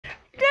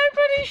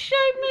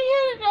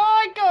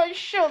I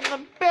shot the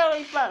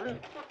belly button.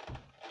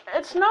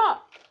 It's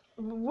not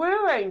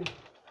whirring.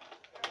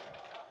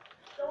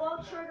 The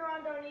little trigger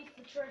underneath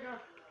the trigger.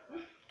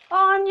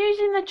 Oh, I'm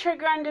using the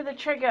trigger under the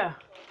trigger.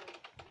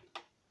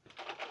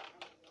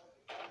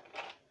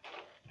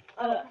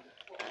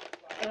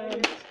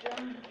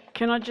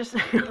 Can I just,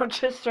 I'll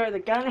just throw the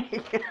gun at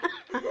you.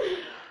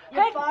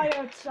 You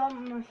fired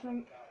something, I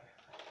think.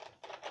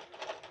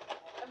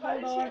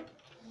 Hold on.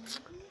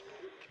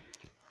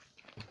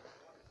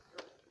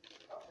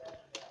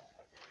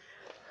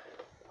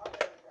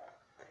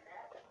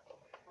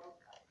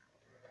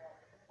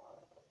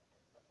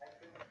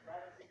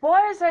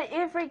 Why is it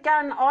every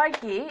gun I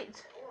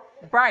get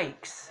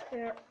breaks?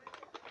 Yeah.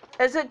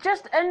 Is it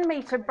just in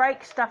me to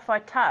break stuff I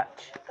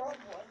touch?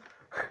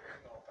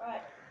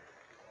 Right.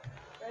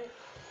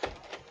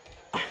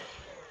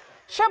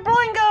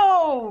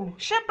 Shablingo!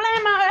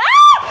 Shablamo!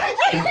 Ah!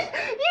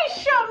 You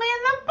shot me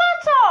in the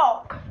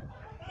buttock!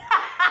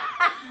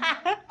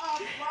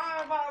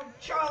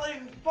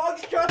 Charlie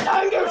Foxtrot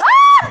Tango!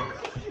 Ah!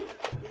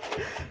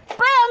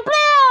 Blow,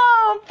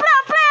 blow! Blow,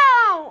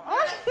 blow!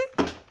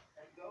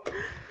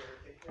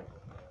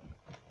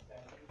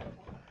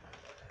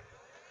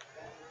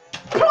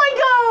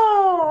 Plingo!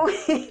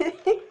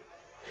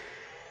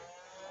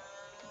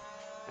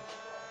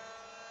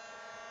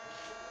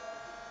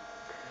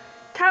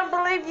 Can't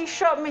believe you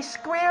shot me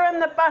square in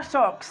the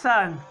buttock,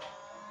 son.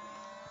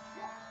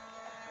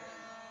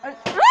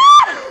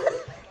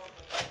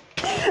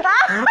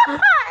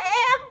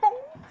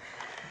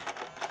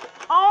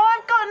 Oh,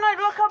 I've got no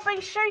look. I've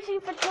been shooting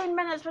for 10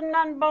 minutes with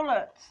none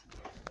bullets.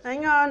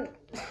 Hang on.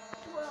 12,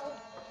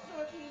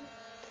 13.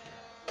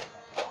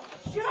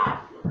 Shut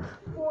up!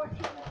 14,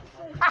 15.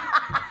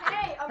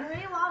 Hey, I'm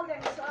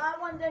reloading, so that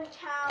one didn't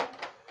count.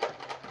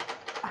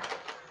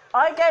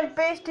 I gave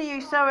best to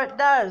you, so it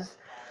does.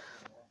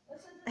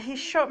 He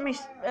shot me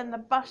in the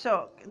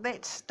buttock.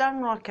 That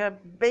stung like a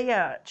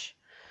biatch.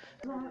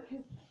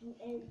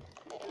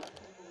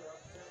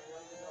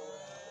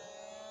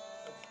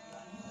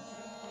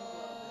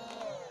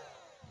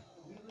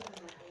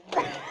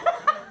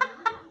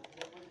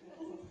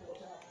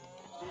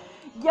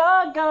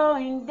 You're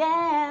going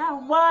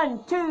down.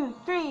 1, 2,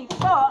 3, 4.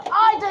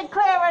 I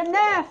declare a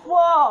Nerf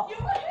war.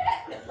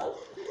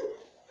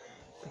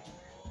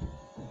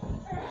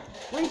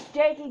 Where's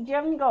Jackie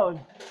Jim gone?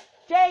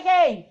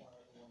 Jackie!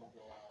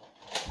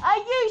 Are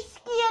you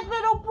scared,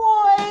 little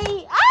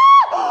boy?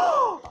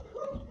 Ah!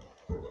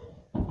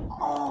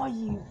 Oh,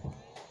 you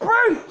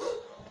brute!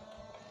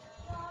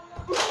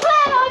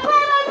 Plano,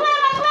 Plano,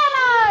 Plano,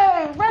 Plano!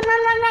 Run,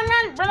 run, run, run,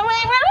 run! Run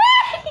away, run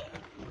away!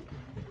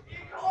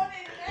 You're going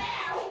in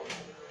now!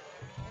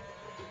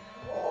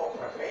 Oh,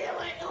 prepare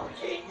like no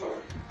Jesus!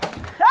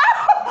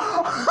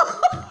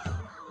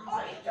 Oh,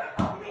 you took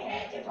off me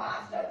head, you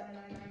bastard!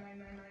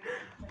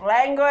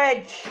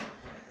 Language!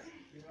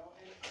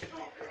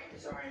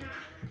 Sorry,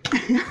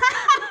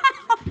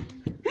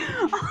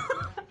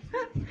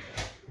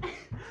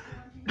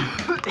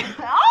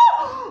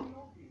 Oh!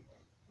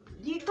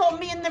 You got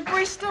me in the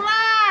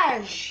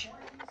Bristolage!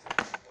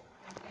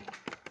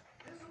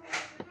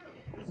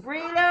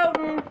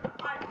 Reloading!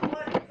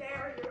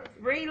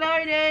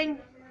 Reloading!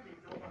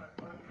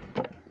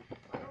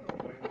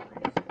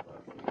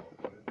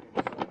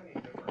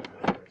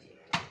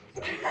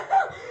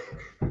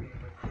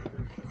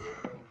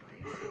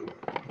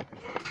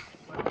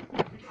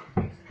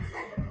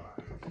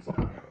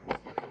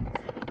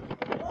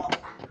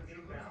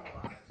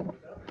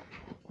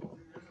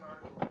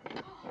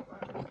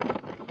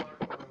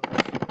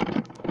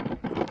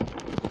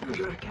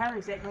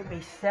 Calories that will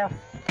be self.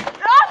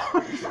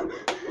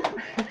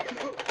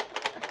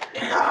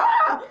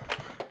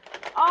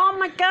 Oh,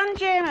 my gun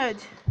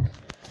jammed.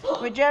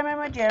 We're jamming,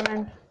 we're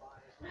jamming.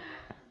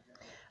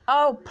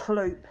 Oh,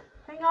 ploop.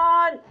 Hang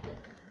on.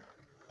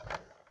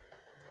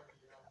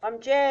 I'm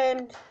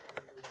jammed.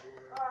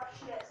 Oh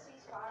shit,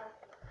 ceasefire.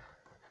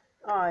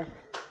 Aye.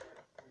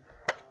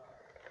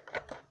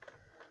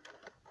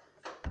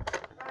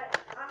 Right,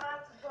 I'm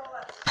out of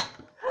bullets.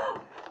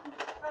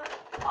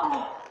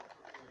 Oh.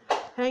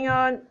 Hang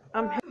on.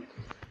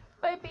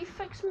 Baby,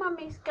 fix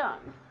Mummy's gun.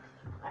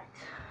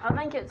 I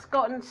think it's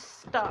gotten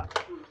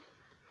stuck.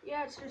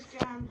 Yeah, it's just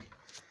jammed.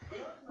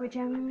 We're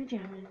jamming, we're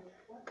jamming.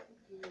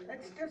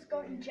 It's just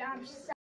gotten jammed.